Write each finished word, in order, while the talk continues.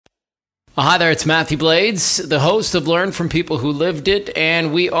Hi there, it's Matthew Blades, the host of Learn from People Who Lived It,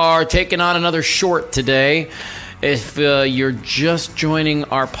 and we are taking on another short today. If you're just joining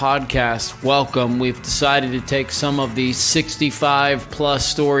our podcast, welcome. We've decided to take some of these 65 plus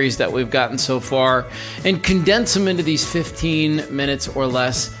stories that we've gotten so far and condense them into these 15 minutes or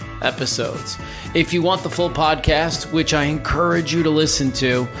less episodes. If you want the full podcast, which I encourage you to listen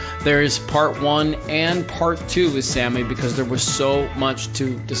to, there's part 1 and part 2 with Sammy because there was so much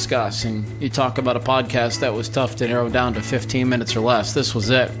to discuss. And you talk about a podcast that was tough to narrow down to 15 minutes or less. This was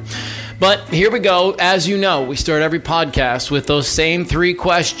it. But here we go. As you know, we start every podcast with those same 3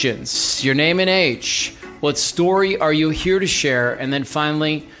 questions. Your name and age. What story are you here to share? And then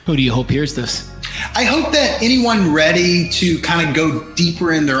finally, who do you hope hears this? I hope that anyone ready to kind of go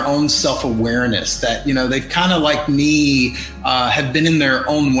deeper in their own self-awareness, that, you know, they've kind of like me, have been in their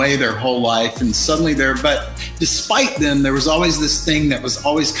own way their whole life and suddenly but despite them, there was always this thing that was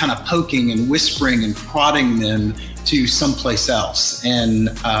always kind of poking and whispering and prodding them to someplace else. And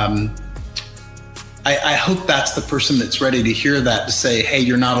I hope that's the person that's ready to hear that, to say, hey,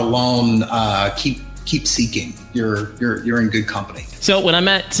 you're not alone. Keep seeking. You're in good company. So when I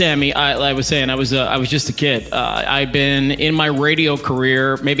met Sammy, I was saying I was just a kid. I've been in my radio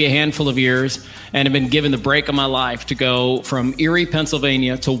career maybe a handful of years, and have been given the break of my life to go from Erie,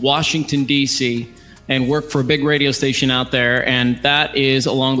 Pennsylvania to Washington, D.C. and work for a big radio station out there. And that is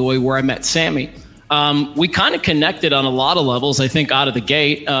along the way where I met Sammy. We kind of connected on a lot of levels, I think, out of the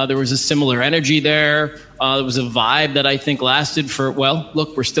gate. There was a similar energy there. There was a vibe that I think lasted for, well,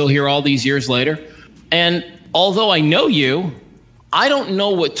 look, we're still here all these years later. And although I know you, I don't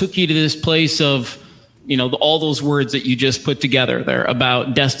know what took you to this place of, you know, all those words that you just put together there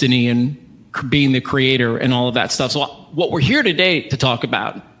about destiny and being the creator and all of that stuff. So what we're here today to talk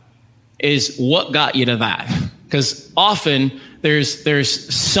about is what got you to that. Because often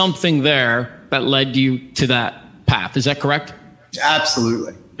there's something there that led you to that path. Is that correct?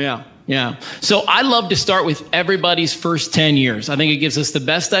 Absolutely. Yeah. So I love to start with everybody's first 10 years. I think it gives us the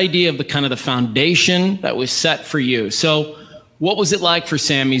best idea of the kind of the foundation that was set for you. So what was it like for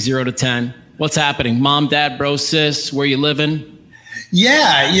Sammy, 0 to 10? What's happening? Mom, dad, bro, sis, where you living?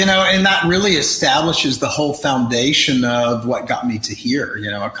 Yeah, you know, and that really establishes the whole foundation of what got me to here.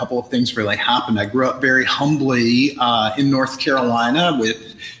 You know, a couple of things really happened. I grew up very humbly in North Carolina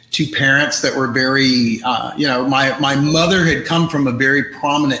with 2 parents that were very, my mother had come from a very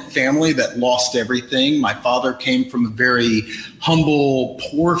prominent family that lost everything. My father came from a very humble,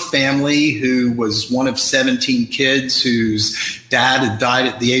 poor family who was one of 17 kids whose dad had died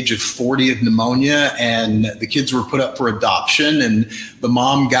at the age of 40 of pneumonia, and the kids were put up for adoption, and the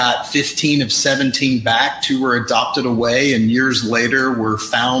mom got 15 of 17 back. 2 were adopted away, and years later were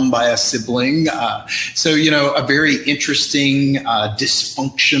found by a sibling. So, you know, a very interesting,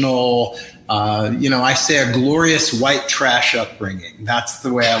 dysfunctional, I say a glorious white trash upbringing. That's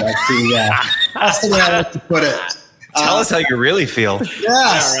the way I like to put it. Tell us how you really feel.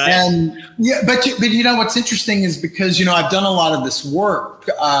 Yes. Right. And but you know, what's interesting is because, you know, I've done a lot of this work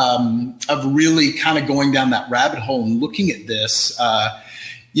of really kind of going down that rabbit hole and looking at this,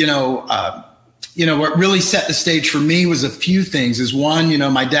 what really set the stage for me was a few things. Is one, you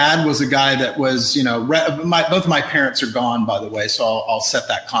know, my dad was a guy that was, you know, both of my parents are gone, by the way, so I'll set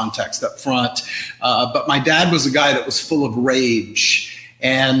that context up front. But my dad was a guy that was full of rage.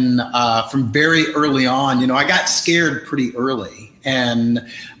 And from very early on, you know, I got scared pretty early. And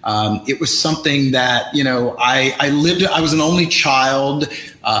it was something that, you know, I was an only child.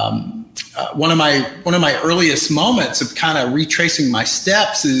 One of my earliest moments of kind of retracing my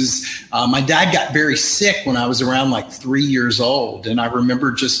steps is my dad got very sick when I was around like 3 years old. And I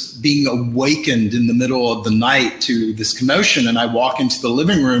remember just being awakened in the middle of the night to this commotion. And I walk into the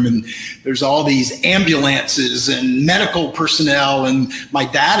living room and there's all these ambulances and medical personnel. And my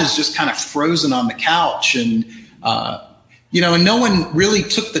dad is just kind of frozen on the couch. And, and no one really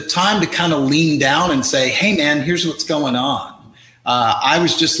took the time to kind of lean down and say, hey, man, here's what's going on. I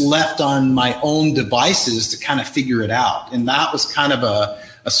was just left on my own devices to kind of figure it out. And that was kind of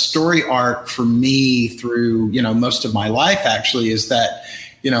a story arc for me through, you know, most of my life actually, is that,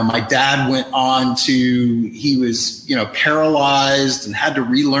 you know, my dad went on he was, you know, paralyzed and had to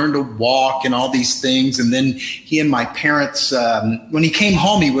relearn to walk and all these things. And then he and my parents, when he came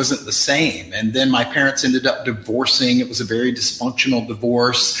home, he wasn't the same. And then my parents ended up divorcing. It was a very dysfunctional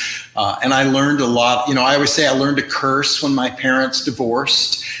divorce. And I learned a lot. You know, I always say I learned to curse when my parents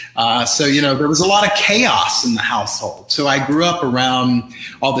divorced. So, you know, there was a lot of chaos in the household. So I grew up around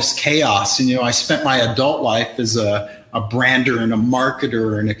all this chaos. And, you know, I spent my adult life as a brander and a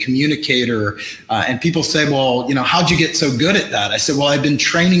marketer and a communicator. And people say, well, how'd you get so good at that? I said, well, I've been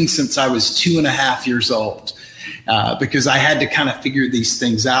training since I was 2.5 years old. Because I had to kind of figure these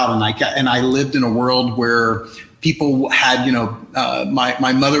things out, and I lived in a world where people had,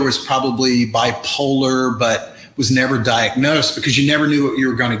 my mother was probably bipolar, but was never diagnosed because you never knew what you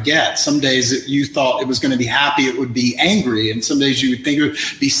were going to get. Some days you thought it was going to be happy, it would be angry, and some days you would think it would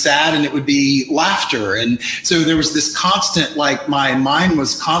be sad, and it would be laughter. And so there was this constant, like my mind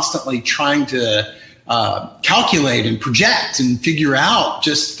was constantly trying to calculate and project and figure out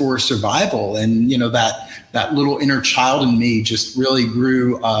just for survival. And that little inner child in me just really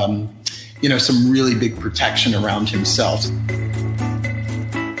grew, some really big protection around himself.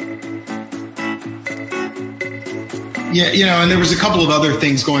 Yeah, and there was a couple of other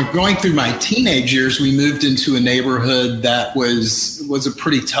things going through my teenage years. We moved into a neighborhood that was a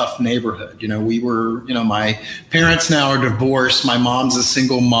pretty tough neighborhood. We were, my parents now are divorced. My mom's a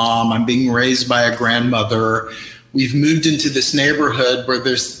single mom. I'm being raised by a grandmother. We've moved into this neighborhood where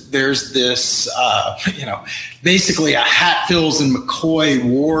there's this, basically a Hatfields and McCoy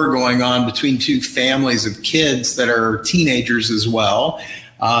war going on between two families of kids that are teenagers as well.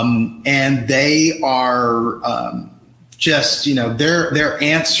 And they are just, their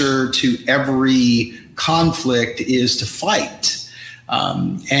answer to every conflict is to fight.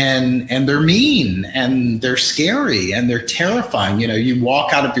 And they're mean and they're scary and they're terrifying. You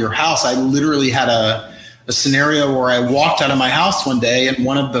walk out of your house. I literally had a scenario where I walked out of my house one day and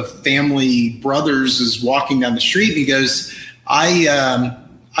one of the family brothers is walking down the street and he goes, I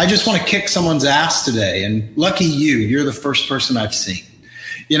just want to kick someone's ass today. And lucky you're the first person I've seen,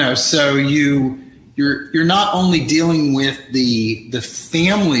 so you're not only dealing with the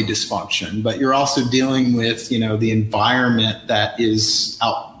family dysfunction, but you're also dealing with, the environment that is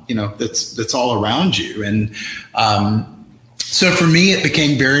out, that's all around you. And, so for me, it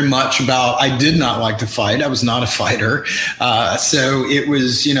became very much about, I did not like to fight. I was not a fighter. So it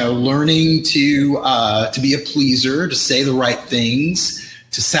was, learning to be a pleaser, to say the right things,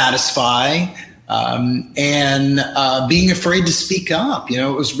 to satisfy, and being afraid to speak up. It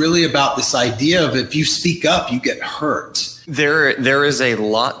was really about this idea of if you speak up, you get hurt. There is a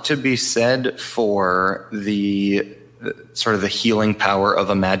lot to be said for the sort of the healing power of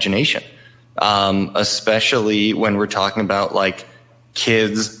imagination. Especially when we're talking about like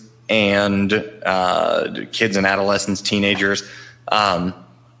kids and adolescents, teenagers.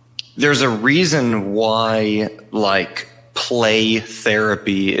 There's a reason why like play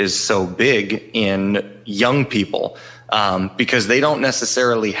therapy is so big in young people, because they don't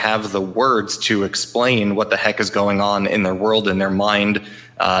necessarily have the words to explain what the heck is going on in their world, in their mind,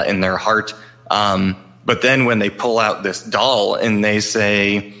 in their heart. But then when they pull out this doll and they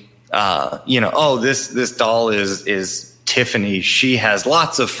say, this doll is Tiffany. She has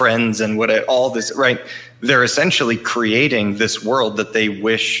lots of friends and all this, right? They're essentially creating this world that they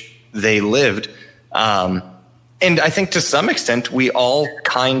wish they lived. And I think to some extent we all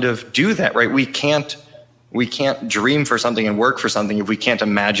kind of do that, right? We can't dream for something and work for something if we can't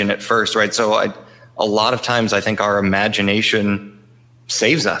imagine it first, right? So a lot of times I think our imagination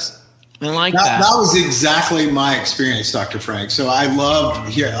saves us. I like that. That was exactly my experience, Dr. Frank. So I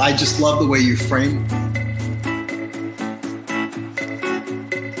just love the way you frame.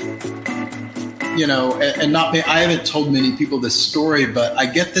 And not me, I haven't told many people this story, but I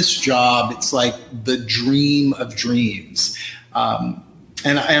get this job. It's like the dream of dreams. And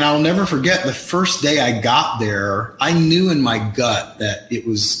I'll never forget the first day I got there, I knew in my gut that it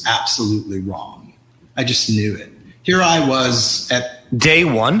was absolutely wrong. I just knew it. Here I was at day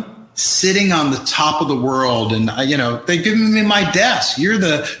one, sitting on the top of the world, and they've given me my desk. You're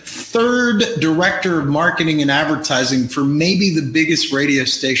the third director of marketing and advertising for maybe the biggest radio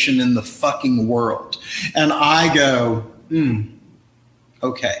station in the fucking world. And I go,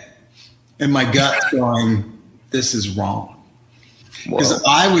 okay. And my gut's going, this is wrong. Because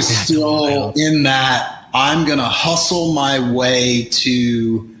I was still in that, I'm going to hustle my way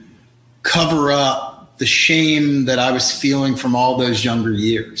to cover up the shame that I was feeling from all those younger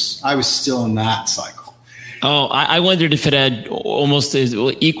years. I was still in that cycle. Oh, I wondered if it had almost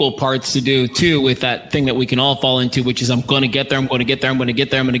equal parts to do too with that thing that we can all fall into, which is I'm going to get there, I'm going to get there, I'm going to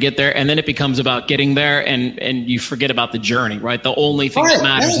get there, I'm going to get there. And then it becomes about getting there and you forget about the journey, right? The only thing that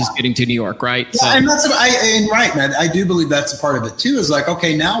matters is getting to New York, right? Yeah, so, and right, man. I do believe that's a part of it too, is like,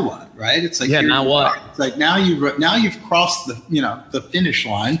 okay, now what? Right? It's like, yeah, now what? It's like now you've crossed the finish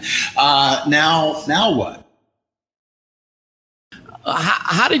line. Now what?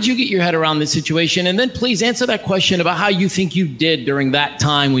 How did you get your head around this situation? And then please answer that question about how you think you did during that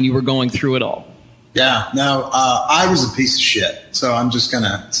time when you were going through it all. Yeah, no, I was a piece of shit. So I'm just going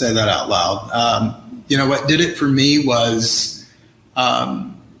to say that out loud. You know, what did it for me was I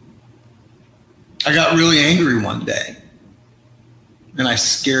got really angry one day and I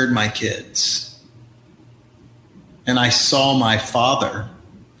scared my kids. And I saw my father,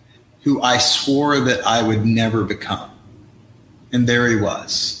 who I swore that I would never become. And there he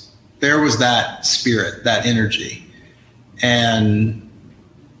was. There was that spirit, that energy. And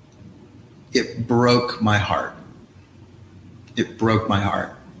it broke my heart. It broke my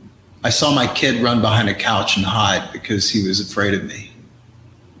heart. I saw my kid run behind a couch and hide because he was afraid of me.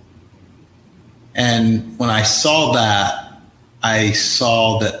 And when I saw that, I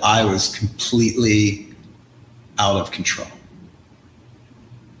saw that I was completely out of control.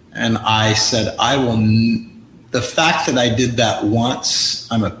 And I said, the fact that I did that once,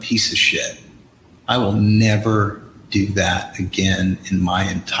 I'm a piece of shit. I will never do that again in my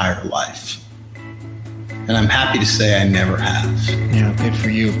entire life. And I'm happy to say I never have. Yeah, good for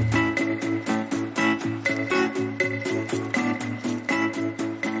you.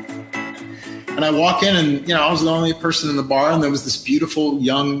 And I walk in and, you know, I was the only person in the bar and there was this beautiful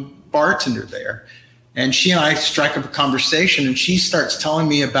young bartender there. And she and I strike up a conversation and she starts telling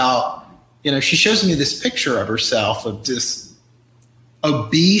me about, you know, she shows me this picture of herself of this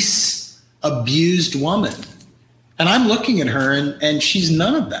obese, abused woman. And I'm looking at her and she's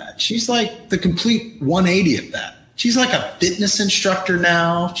none of that. She's like the complete 180 of that. She's like a fitness instructor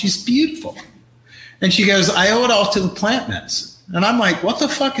now. She's beautiful. And she goes, I owe it all to the plant medicine. And I'm like, what the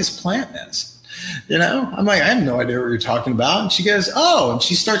fuck is plant medicine? You know, I'm like, I have no idea what you're talking about. And she goes, oh, and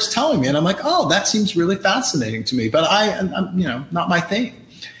she starts telling me. And I'm like, oh, that seems really fascinating to me. But I'm you know, not my thing.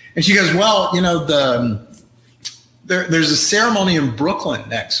 And she goes, well, you know, there's a ceremony in Brooklyn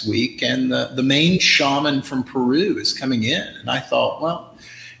next week. And the main shaman from Peru is coming in. And I thought, well,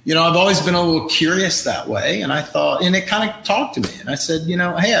 you know, I've always been a little curious that way. And I thought, and it kind of talked to me. And I said, you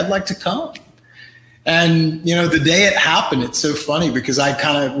know, hey, I'd like to come. And, you know, the day it happened, it's so funny because I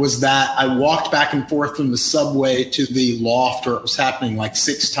kind of was that I walked back and forth from the subway to the loft where it was happening like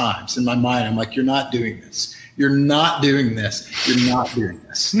 6 times in my mind. I'm like, you're not doing this. You're not doing this. You're not doing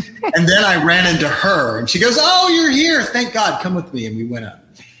this. And then I ran into her and she goes, oh, you're here. Thank God. Come with me. And we went up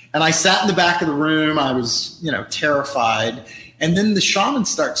and I sat in the back of the room. I was, you know, terrified. And then the shaman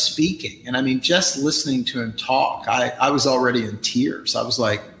starts speaking. And I mean, just listening to him talk, I was already in tears. I was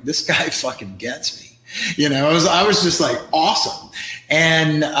like, this guy fucking gets me. You know, I was just like awesome.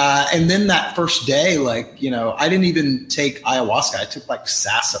 And then that first day, like, you know, I didn't even take ayahuasca. I took like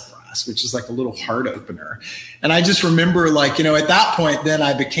sassafras, which is like a little heart opener. And I just remember like, you know, at that point, then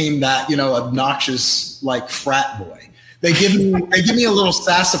I became that, you know, obnoxious like frat boy. They give me a little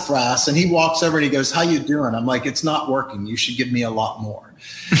sassafras and he walks over and he goes, how you doing? I'm like, it's not working. You should give me a lot more.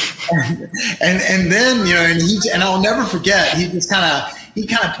 and then, you know, and I'll never forget, he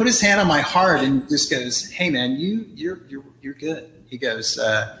kind of put his hand on my heart and just goes, hey man, you're good. He goes,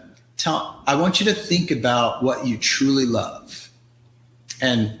 I want you to think about what you truly love.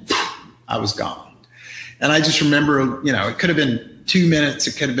 And I was gone. And I just remember, you know, it could have been 2 minutes.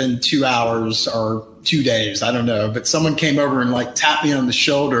 It could have been 2 hours or 2 days. I don't know. But someone came over and like tapped me on the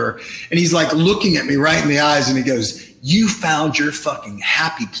shoulder and he's like looking at me right in the eyes and he goes, you found your fucking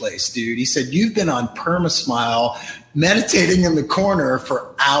happy place, dude. He said, you've been on PermaSmile meditating in the corner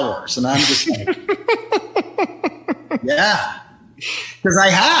for hours. And I'm just like, yeah. Because I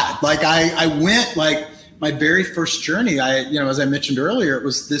had, like, I went, like, my very first journey, you know, as I mentioned earlier, it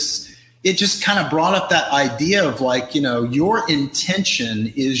was this, it just kind of brought up that idea of like, you know, your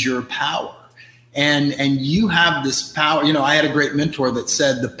intention is your power. And you have this power. You know, I had a great mentor that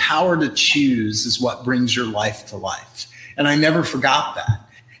said the power to choose is what brings your life to life. And I never forgot that.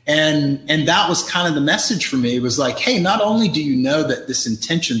 And that was kind of the message for me. It was like, hey, not only do you know that this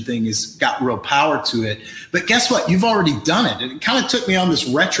intention thing has got real power to it, but guess what? You've already done it. And it kind of took me on this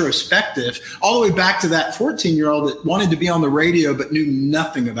retrospective all the way back to that 14-year-old that wanted to be on the radio but knew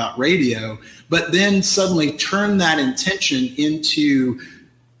nothing about radio, but then suddenly turned that intention into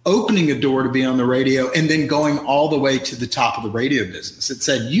opening a door to be on the radio and then going all the way to the top of the radio business. It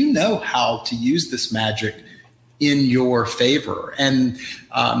said, you know how to use this magic in your favor. And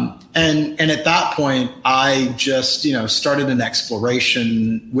at that point, I just, you know, started an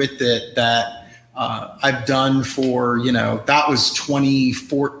exploration with it that I've done for, you know, that was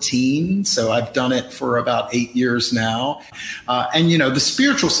 2014. So I've done it for about 8 years now. And, you know, the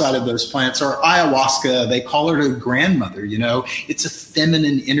spiritual side of those plants are ayahuasca. They call her a grandmother, you know, it's a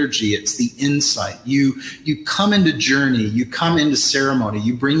feminine energy. It's the insight. You come into journey, you come into ceremony,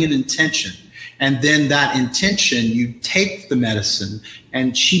 you bring in intention. And then that intention, you take the medicine,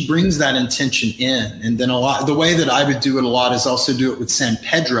 and she brings that intention in. And then the way that I would do it a lot is also do it with San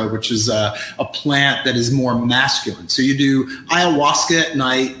Pedro, which is a plant that is more masculine. So you do ayahuasca at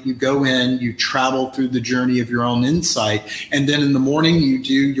night, you go in, you travel through the journey of your own insight. And then in the morning, you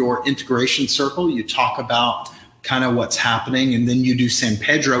do your integration circle. You talk about kind of what's happening. And then you do San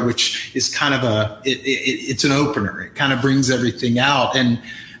Pedro, which is kind of it's an opener. It kind of brings everything out. And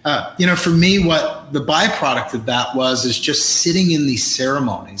for me, what the byproduct of that is just sitting in these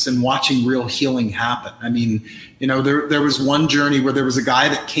ceremonies and watching real healing happen. I mean, there was one journey where there was a guy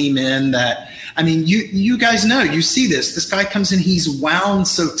that came in that, I mean, you guys know, you see this guy comes in, he's wound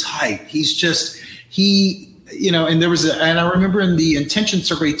so tight. He's just, and I remember in the intention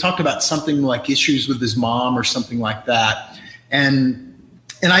circle, he talked about something like issues with his mom or something like that. And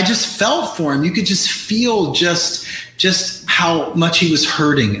I just felt for him. You could just feel just how much he was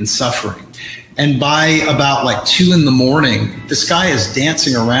hurting and suffering. And by about like 2 a.m, this guy is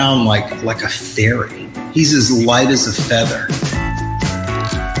dancing around like a fairy. He's as light as a feather.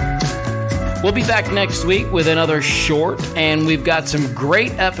 We'll be back next week with another short, and we've got some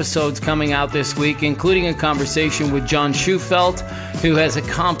great episodes coming out this week, including a conversation with John Schufelt, who has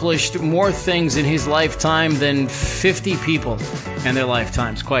accomplished more things in his lifetime than 50 people in their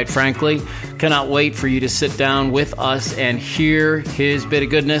lifetimes, quite frankly. Cannot wait for you to sit down with us and hear his bit of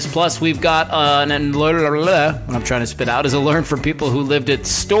goodness. Plus, we've got what I'm trying to spit out is a Learn from People Who Lived It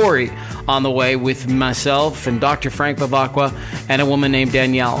story on the way with myself and Dr. Frank Bavacqua and a woman named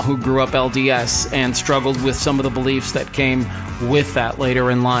Danielle who grew up LDS and struggled with some of the beliefs that came with that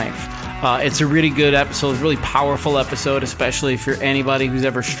later in life. It's a really good episode, really powerful episode, especially if you're anybody who's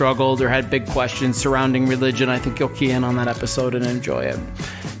ever struggled or had big questions surrounding religion. I think you'll key in on that episode and enjoy it.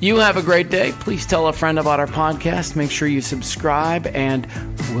 You have a great day. Please tell a friend about our podcast. Make sure you subscribe, and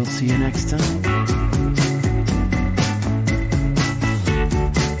we'll see you next time.